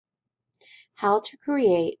How to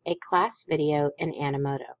create a class video in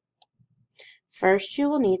Animoto. First, you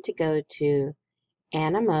will need to go to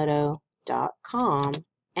animoto.com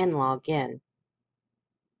and log in.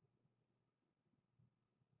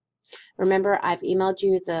 Remember, I've emailed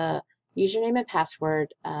you the username and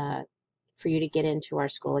password for you to get into our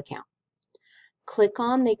school account. Click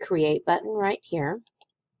on the Create button right here.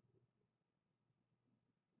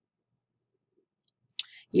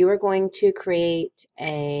 You are going to create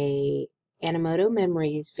a Animoto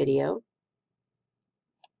Memories video.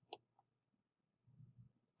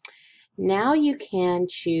 Now you can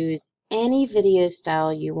choose any video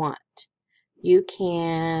style you want. You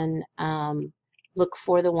can look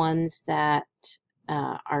for the ones that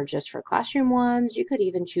are just for classroom ones. You could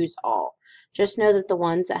even choose all. Just know that the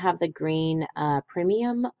ones that have the green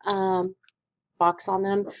premium box on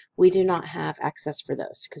them, we do not have access for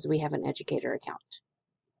those because we have an educator account.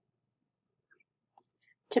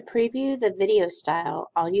 To preview the video style,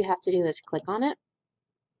 all you have to do is click on it.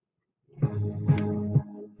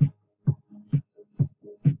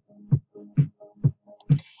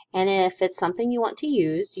 And if it's something you want to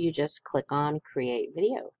use, you just click on Create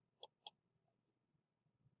Video.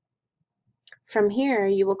 From here,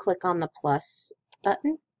 you will click on the plus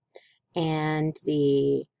button and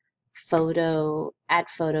the Add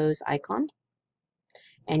Photos icon,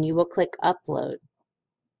 and you will click Upload.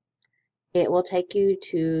 It will take you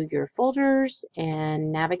to your folders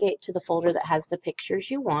and navigate to the folder that has the pictures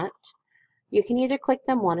you want. You can either click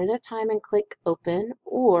them one at a time and click Open,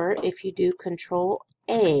 or if you do Control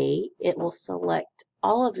A, it will select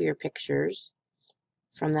all of your pictures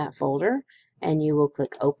from that folder, and you will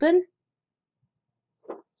click Open.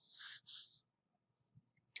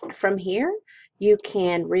 From here, you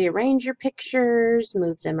can rearrange your pictures,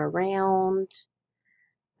 move them around.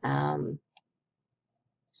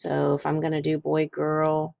 So if I'm going to do boy,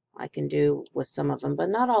 girl, I can do with some of them, but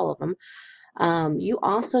not all of them. You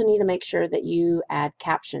also need to make sure that you add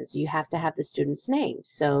captions. You have to have the student's name.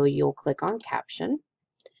 So you'll click on Caption,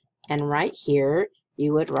 and right here,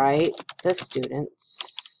 you would write the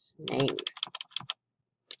student's name.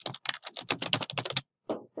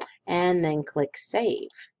 And then click Save.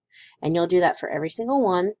 And you'll do that for every single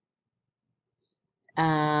one.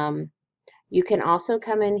 You can also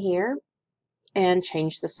come in here and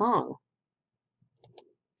change the song.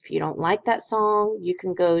 If you don't like that song, you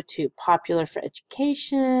can go to Popular for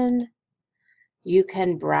Education. You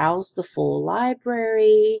can browse the full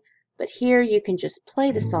library, but here you can just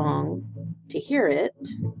play the song to hear it,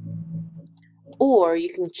 or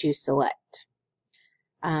you can choose Select.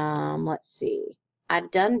 Let's see.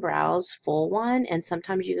 I've done browse full one, and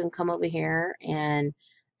sometimes you can come over here and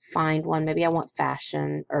find one. Maybe I want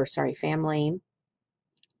family.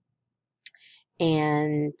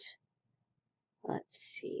 And let's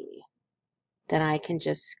see. Then I can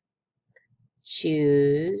just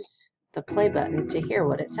choose the play button to hear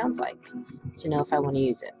what it sounds like, to know if I want to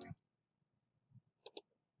use it.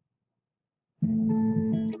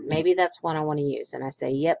 Maybe that's one I want to use, and I say,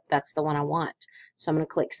 yep, that's the one I want. So I'm going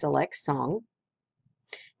to click Select Song.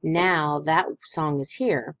 Now that song is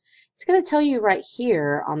here. It's going to tell you right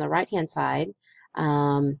here on the right-hand side,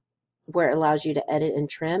 where it allows you to edit and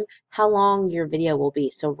trim, how long your video will be.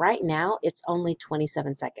 So right now, it's only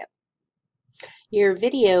 27 seconds. Your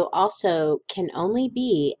video also can only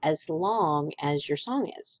be as long as your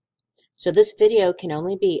song is. So this video can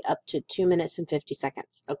only be up to 2 minutes and 50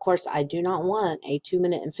 seconds. Of course, I do not want a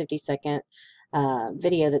 2-minute and 50-second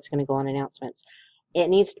video that's going to go on announcements. It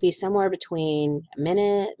needs to be somewhere between a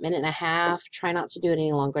minute, minute and a half. Try not to do it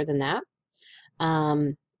any longer than that.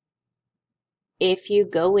 If you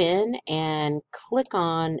go in and click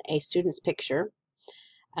on a student's picture,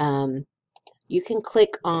 you can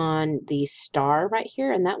click on the star right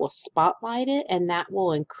here, and that will spotlight it, and that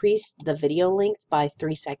will increase the video length by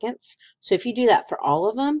 3 seconds. So if you do that for all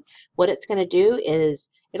of them, what it's going to do is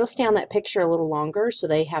it'll stay on that picture a little longer so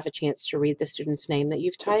they have a chance to read the student's name that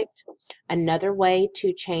you've typed. Another way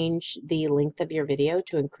to change the length of your video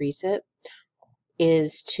to increase it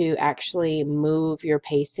is to actually move your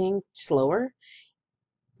pacing slower.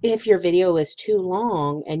 If your video is too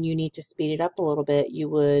long and you need to speed it up a little bit, you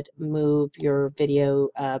would move your video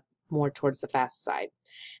more towards the fast side.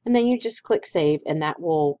 And then you just click Save, and that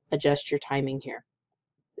will adjust your timing here.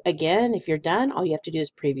 Again, if you're done, all you have to do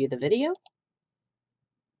is preview the video.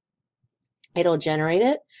 It'll generate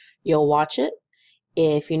it. You'll watch it.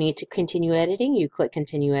 If you need to continue editing, you click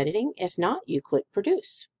Continue Editing. If not, you click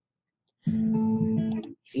Produce.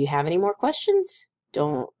 If you have any more questions,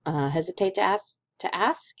 don't hesitate to to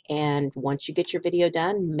ask. And once you get your video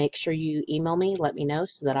done, make sure you email me, let me know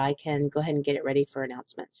so that I can go ahead and get it ready for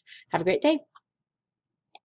announcements. Have a great day.